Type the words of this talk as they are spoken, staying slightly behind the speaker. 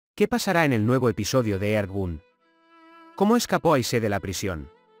¿Qué pasará en el nuevo episodio de Ergun? ¿Cómo escapó Ayşe de la prisión?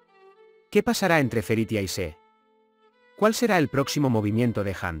 ¿Qué pasará entre Ferit y Ayşe? ¿Cuál será el próximo movimiento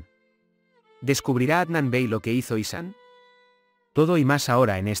de Han? ¿Descubrirá Adnan Bey lo que hizo Isan? Todo y más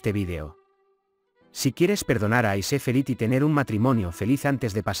ahora en este vídeo. Si quieres perdonar a Ayşe, Ferit y tener un matrimonio feliz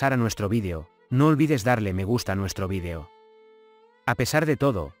antes de pasar a nuestro vídeo, no olvides darle me gusta a nuestro vídeo. A pesar de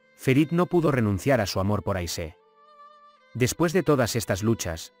todo, Ferit no pudo renunciar a su amor por Ayşe. Después de todas estas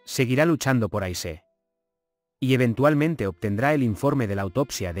luchas, seguirá luchando por Ayşe. Y eventualmente obtendrá el informe de la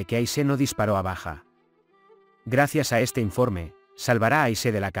autopsia de que Ayşe no disparó a Baha. Gracias a este informe, salvará a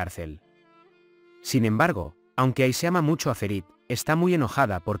Ayşe de la cárcel. Sin embargo, aunque Ayşe ama mucho a Ferit, está muy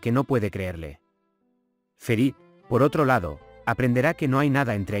enojada porque no puede creerle. Ferit, por otro lado, aprenderá que no hay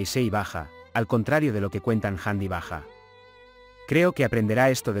nada entre Ayşe y Baha, al contrario de lo que cuentan Han y Baha. Creo que aprenderá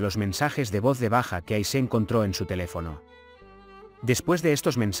esto de los mensajes de voz de Baha que Ayşe encontró en su teléfono. Después de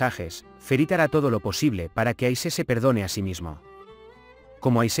estos mensajes, Ferit hará todo lo posible para que Ayşe se perdone a sí mismo.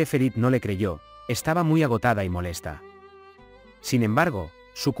 Como Ayşe Ferit no le creyó, estaba muy agotada y molesta. Sin embargo,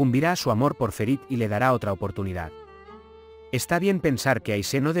 sucumbirá a su amor por Ferit y le dará otra oportunidad. Está bien pensar que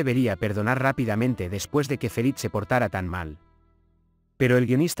Ayşe no debería perdonar rápidamente después de que Ferit se portara tan mal. Pero el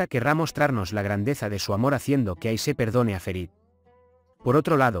guionista querrá mostrarnos la grandeza de su amor haciendo que Ayşe perdone a Ferit. Por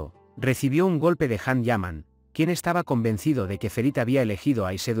otro lado, recibió un golpe de Han Yaman, quien estaba convencido de que Ferit había elegido a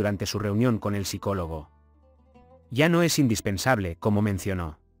Ayşe durante su reunión con el psicólogo. Ya no es indispensable, como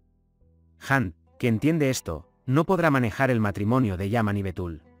mencionó. Han, que entiende esto, no podrá manejar el matrimonio de Yaman y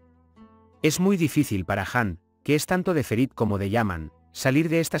Betul. Es muy difícil para Han, que es tanto de Ferit como de Yaman, salir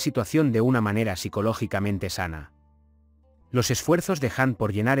de esta situación de una manera psicológicamente sana. Los esfuerzos de Han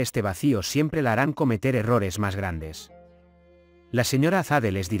por llenar este vacío siempre la harán cometer errores más grandes. La señora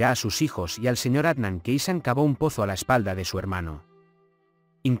Azade les dirá a sus hijos y al señor Adnan que Isan cavó un pozo a la espalda de su hermano.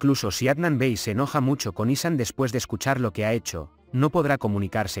 Incluso si Adnan Bey se enoja mucho con Isan después de escuchar lo que ha hecho, no podrá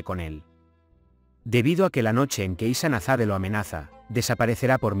comunicarse con él. Debido a que la noche en que Isan Azade lo amenaza,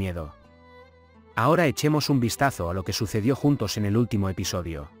 desaparecerá por miedo. Ahora echemos un vistazo a lo que sucedió juntos en el último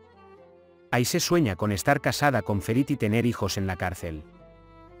episodio. Ayşe sueña con estar casada con Ferit y tener hijos en la cárcel.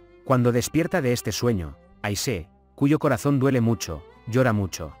 Cuando despierta de este sueño, Ayşe, cuyo corazón duele mucho, llora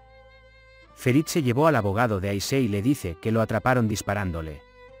mucho. Ferit se llevó al abogado de Ayşe y le dice que lo atraparon disparándole.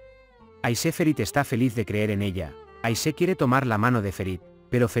 Ayşe Ferit está feliz de creer en ella. Ayşe quiere tomar la mano de Ferit,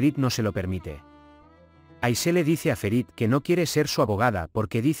 pero Ferit no se lo permite. Ayşe le dice a Ferit que no quiere ser su abogada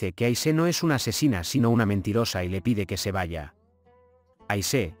porque dice que Ayşe no es una asesina sino una mentirosa y le pide que se vaya.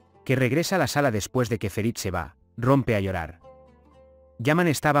 Ayşe, que regresa a la sala después de que Ferit se va, rompe a llorar. Yaman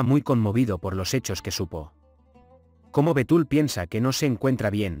estaba muy conmovido por los hechos que supo. Como Betul piensa que no se encuentra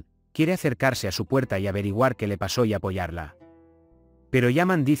bien, quiere acercarse a su puerta y averiguar qué le pasó y apoyarla. Pero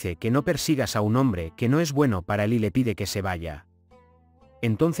Yaman dice que no persigas a un hombre que no es bueno para él y le pide que se vaya.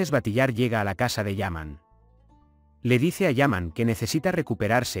 Entonces Batillar llega a la casa de Yaman. Le dice a Yaman que necesita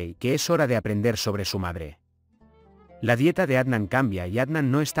recuperarse y que es hora de aprender sobre su madre. La dieta de Adnan cambia y Adnan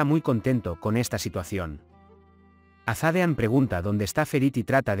no está muy contento con esta situación. Azadean pregunta dónde está Ferit y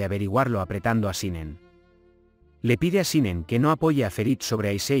trata de averiguarlo apretando a Sinen. Le pide a Sinen que no apoye a Ferit sobre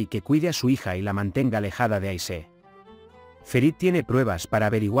Ayşe y que cuide a su hija y la mantenga alejada de Ayşe. Ferit tiene pruebas para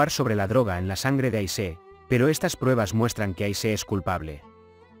averiguar sobre la droga en la sangre de Ayşe, pero estas pruebas muestran que Ayşe es culpable.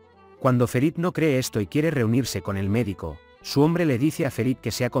 Cuando Ferit no cree esto y quiere reunirse con el médico, su hombre le dice a Ferit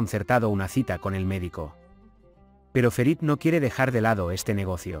que se ha concertado una cita con el médico. Pero Ferit no quiere dejar de lado este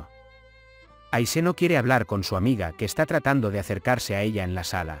negocio. Ayşe no quiere hablar con su amiga que está tratando de acercarse a ella en la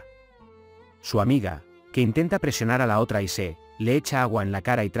sala. Su amiga, que intenta presionar a la otra Ayşe, le echa agua en la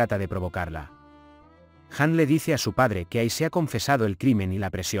cara y trata de provocarla. Han le dice a su padre que Ayşe ha confesado el crimen y la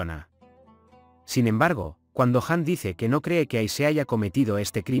presiona. Sin embargo, cuando Han dice que no cree que Ayşe haya cometido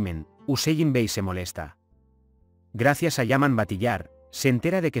este crimen, Hüseyin Bey se molesta. Gracias a Yaman Batillar, se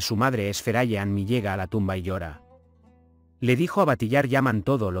entera de que su madre es Feraye Anmi, llega a la tumba y llora. Le dijo a Batillar Yaman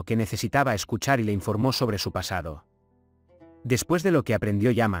todo lo que necesitaba escuchar y le informó sobre su pasado. Después de lo que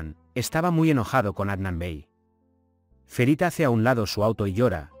aprendió Yaman, estaba muy enojado con Adnan Bey. Ferit hace a un lado su auto y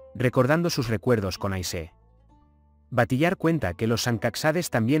llora, recordando sus recuerdos con Ayşe. Batillar cuenta que los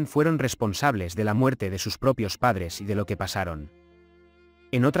Sancaxades también fueron responsables de la muerte de sus propios padres y de lo que pasaron.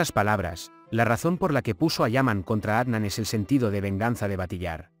 En otras palabras, la razón por la que puso a Yaman contra Adnan es el sentido de venganza de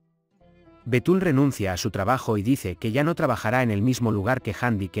Batillar. Betul renuncia a su trabajo y dice que ya no trabajará en el mismo lugar que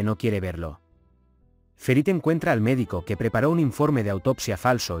Han y que no quiere verlo. Ferit encuentra al médico que preparó un informe de autopsia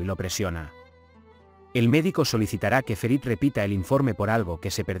falso y lo presiona. El médico solicitará que Ferit repita el informe por algo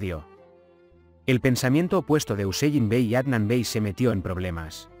que se perdió. El pensamiento opuesto de Hüseyin Bey y Adnan Bey se metió en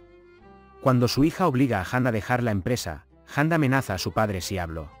problemas. Cuando su hija obliga a Han a dejar la empresa, Han amenaza a su padre si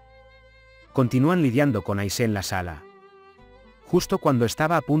habló. Continúan lidiando con Ayşe en la sala. Justo cuando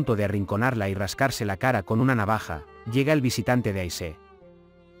estaba a punto de arrinconarla y rascarse la cara con una navaja, llega el visitante de Ayşe.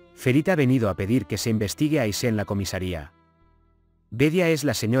 Ferit ha venido a pedir que se investigue a Ayşe en la comisaría. Bedia es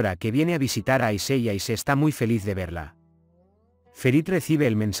la señora que viene a visitar a Ayşe y Ayşe está muy feliz de verla. Ferit recibe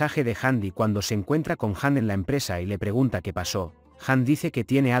el mensaje de Han y cuando se encuentra con Han en la empresa y le pregunta qué pasó, Han dice que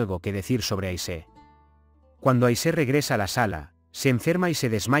tiene algo que decir sobre Ayşe. Cuando Ayşe regresa a la sala, se enferma y se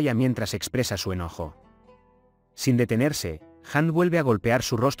desmaya mientras expresa su enojo. Sin detenerse, Han vuelve a golpear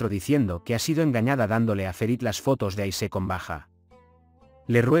su rostro diciendo que ha sido engañada dándole a Ferit las fotos de Ayşe con Baha.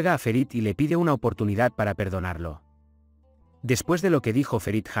 Le ruega a Ferit y le pide una oportunidad para perdonarlo. Después de lo que dijo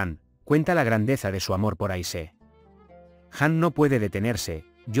Ferit, Han cuenta la grandeza de su amor por Ayşe. Han no puede detenerse,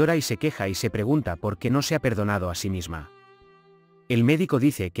 llora y se queja y se pregunta por qué no se ha perdonado a sí misma. El médico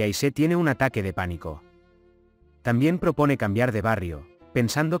dice que Ayşe tiene un ataque de pánico. También propone cambiar de barrio,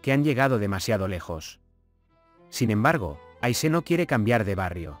 pensando que han llegado demasiado lejos. Sin embargo, Ayşe no quiere cambiar de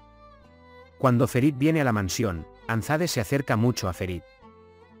barrio. Cuando Ferit viene a la mansión, Anzade se acerca mucho a Ferit.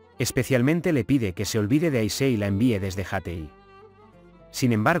 Especialmente le pide que se olvide de Ayşe y la envíe desde Hatay.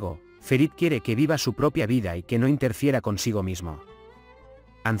 Sin embargo, Ferit quiere que viva su propia vida y que no interfiera consigo mismo.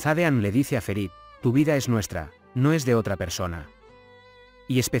 Anzadean le dice a Ferit, tu vida es nuestra, no es de otra persona.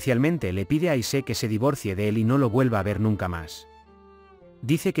 Y especialmente le pide a Ayşe que se divorcie de él y no lo vuelva a ver nunca más.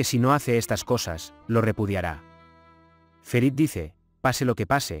 Dice que si no hace estas cosas, lo repudiará. Ferit dice, pase lo que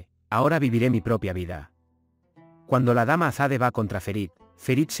pase, ahora viviré mi propia vida. Cuando la dama Azade va contra Ferit,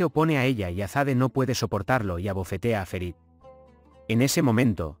 Ferit se opone a ella y Azade no puede soportarlo y abofetea a Ferit. En ese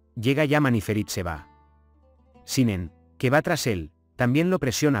momento, llega Yaman y Ferit se va. Sinen, que va tras él, también lo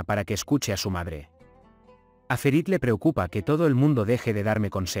presiona para que escuche a su madre. A Ferit le preocupa que todo el mundo deje de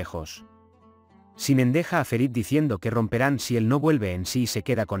darme consejos. Sinen deja a Ferit diciendo que romperán si él no vuelve en sí y se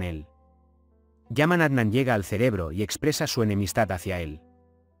queda con él. Yaman Adnan llega al cerebro y expresa su enemistad hacia él.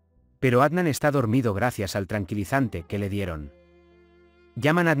 Pero Adnan está dormido gracias al tranquilizante que le dieron.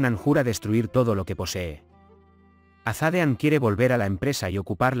 Yaman Adnan jura destruir todo lo que posee. Azadean quiere volver a la empresa y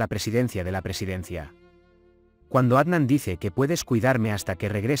ocupar la presidencia de la presidencia. Cuando Adnan dice que puedes cuidarme hasta que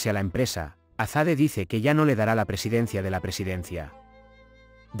regrese a la empresa, Azade dice que ya no le dará la presidencia de la presidencia.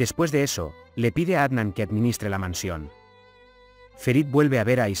 Después de eso, le pide a Adnan que administre la mansión. Ferit vuelve a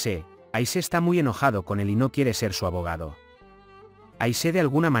ver a Ayşe. Ayşe está muy enojado con él y no quiere ser su abogado. Ayşe de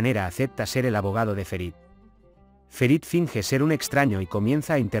alguna manera acepta ser el abogado de Ferit. Ferit finge ser un extraño y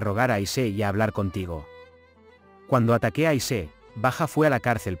comienza a interrogar a Ayşe y a hablar contigo. Cuando ataqué a Ayşe, Baha fue a la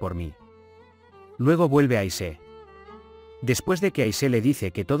cárcel por mí. Luego vuelve a Ayşe. Después de que Ayşe le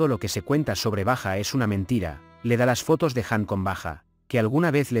dice que todo lo que se cuenta sobre Baha es una mentira, le da las fotos de Han con Baha, que alguna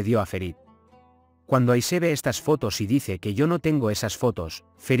vez le dio a Ferit. Cuando Ayşe ve estas fotos y dice que yo no tengo esas fotos,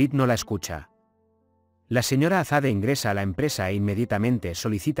 Ferit no la escucha. La señora Azade ingresa a la empresa e inmediatamente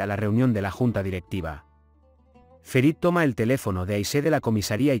solicita la reunión de la junta directiva. Ferit toma el teléfono de Ayşe de la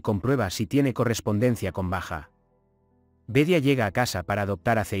comisaría y comprueba si tiene correspondencia con Baha. Bedia llega a casa para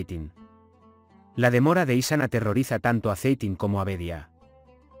adoptar a Zeytin. La demora de Isan aterroriza tanto a Zeytin como a Bedia.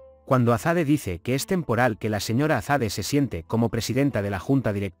 Cuando Azade dice que es temporal que la señora Azade se siente como presidenta de la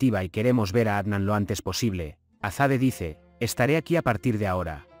junta directiva y queremos ver a Adnan lo antes posible, Azade dice, estaré aquí a partir de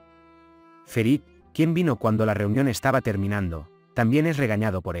ahora. Ferit, quien vino cuando la reunión estaba terminando, también es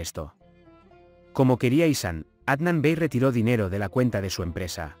regañado por esto. Como quería Isan, Adnan Bey retiró dinero de la cuenta de su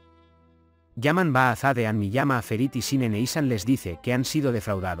empresa. Yaman va a Azadean y llama a Ferit y Sinen e Isan les dice que han sido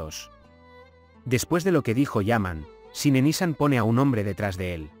defraudados. Después de lo que dijo Yaman, Sinen Isan pone a un hombre detrás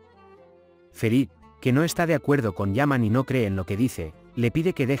de él. Ferit, que no está de acuerdo con Yaman y no cree en lo que dice, le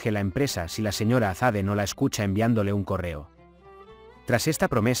pide que deje la empresa si la señora Azade no la escucha enviándole un correo. Tras esta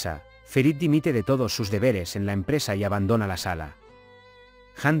promesa, Ferit dimite de todos sus deberes en la empresa y abandona la sala.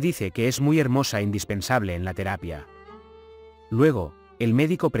 Han dice que es muy hermosa e indispensable en la terapia. Luego, el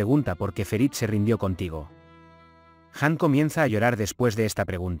médico pregunta por qué Ferit se rindió contigo. Han comienza a llorar después de esta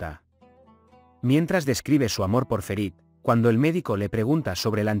pregunta. Mientras describe su amor por Ferit, cuando el médico le pregunta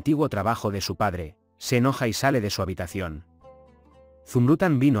sobre el antiguo trabajo de su padre, se enoja y sale de su habitación.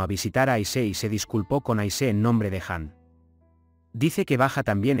 Zumrutan vino a visitar a Ayşe y se disculpó con Ayşe en nombre de Han. Dice que Baha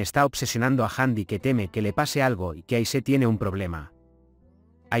también está obsesionando a Han y que teme que le pase algo y que Ayşe tiene un problema.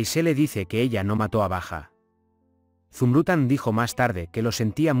 Ayşe le dice que ella no mató a Baha. Zumrutan dijo más tarde que lo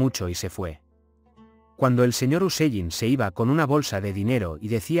sentía mucho y se fue. Cuando el señor Hüseyin se iba con una bolsa de dinero y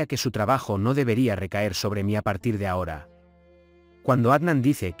decía que su trabajo no debería recaer sobre mí a partir de ahora. Cuando Adnan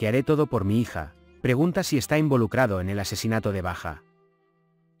dice que haré todo por mi hija, pregunta si está involucrado en el asesinato de Baha.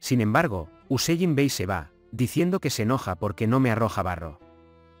 Sin embargo, Hüseyin Bey se va, diciendo que se enoja porque no me arroja barro.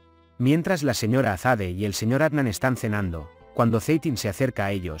 Mientras la señora Azade y el señor Adnan están cenando, cuando Zeytin se acerca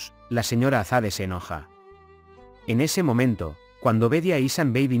a ellos, la señora Azade se enoja. En ese momento, cuando Bedia e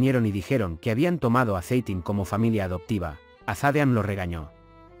Ihsan Bey vinieron y dijeron que habían tomado a Zeytin como familia adoptiva, Azadean lo regañó.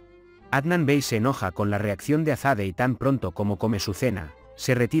 Adnan Bey se enoja con la reacción de Azade y tan pronto como come su cena,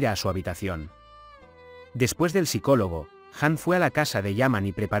 se retira a su habitación. Después del psicólogo, Han fue a la casa de Yaman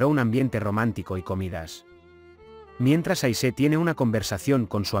y preparó un ambiente romántico y comidas. Mientras Ayşe tiene una conversación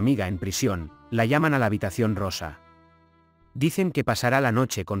con su amiga en prisión, la llaman a la habitación rosa. Dicen que pasará la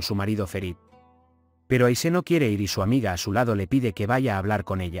noche con su marido Ferit. Pero Ayşe no quiere ir y su amiga a su lado le pide que vaya a hablar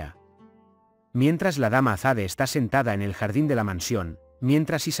con ella. Mientras la dama Azade está sentada en el jardín de la mansión,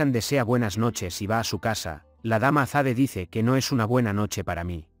 mientras Ihsan desea buenas noches y va a su casa, la dama Azade dice que no es una buena noche para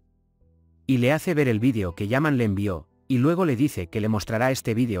mí. Y le hace ver el vídeo que Yaman le envió, y luego le dice que le mostrará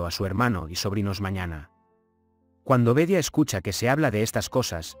este vídeo a su hermano y sobrinos mañana. Cuando Bedia escucha que se habla de estas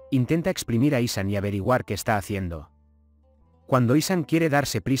cosas, intenta exprimir a Ihsan y averiguar qué está haciendo. Cuando Ihsan quiere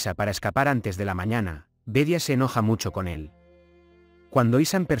darse prisa para escapar antes de la mañana, Bedia se enoja mucho con él. Cuando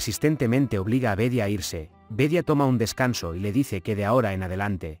Ihsan persistentemente obliga a Bedia a irse, Bedia toma un descanso y le dice que de ahora en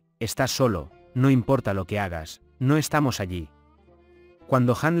adelante, estás solo, no importa lo que hagas, no estamos allí.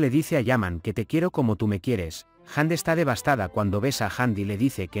 Cuando Han le dice a Yaman que te quiero como tú me quieres, Han está devastada cuando besa a Han y le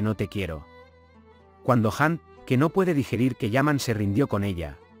dice que no te quiero. Cuando Han, que no puede digerir que Yaman se rindió con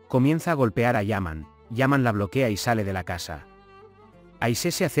ella, comienza a golpear a Yaman, Yaman la bloquea y sale de la casa.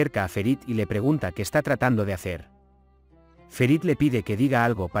 Ayşe se acerca a Ferit y le pregunta qué está tratando de hacer. Ferit le pide que diga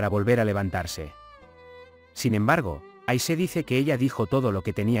algo para volver a levantarse. Sin embargo, Ayşe dice que ella dijo todo lo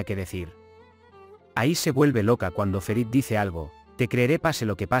que tenía que decir. Ayşe se vuelve loca cuando Ferit dice algo, te creeré pase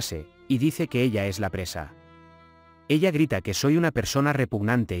lo que pase, y dice que ella es la presa. Ella grita que soy una persona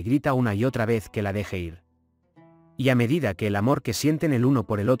repugnante y grita una y otra vez que la deje ir. Y a medida que el amor que sienten el uno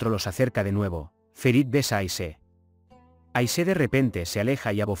por el otro los acerca de nuevo, Ferit besa a Ayşe. Ayşe de repente se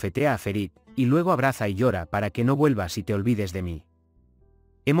aleja y abofetea a Ferit, y luego abraza y llora para que no vuelvas y te olvides de mí.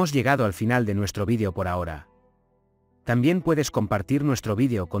 Hemos llegado al final de nuestro vídeo por ahora. También puedes compartir nuestro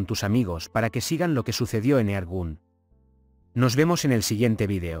vídeo con tus amigos para que sigan lo que sucedió en Ergun. Nos vemos en el siguiente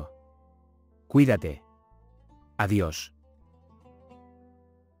vídeo. Cuídate. Adiós.